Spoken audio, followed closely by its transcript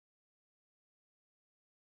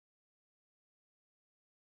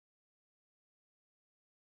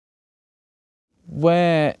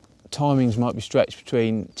Where timings might be stretched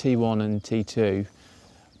between T1 and T2,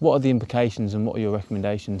 what are the implications and what are your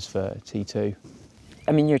recommendations for T2?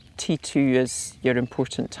 I mean, your T2 is your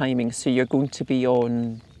important timing, so you're going to be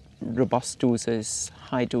on robust doses,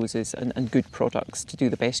 high doses and good products to do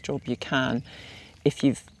the best job you can. If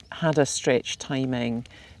you've had a stretched timing,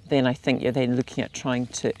 then I think you're then looking at trying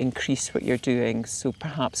to increase what you're doing, so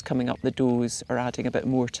perhaps coming up the dose or adding a bit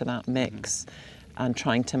more to that mix and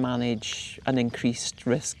trying to manage an increased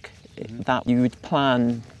risk that you would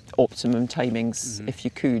plan optimum timings if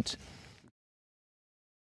you could.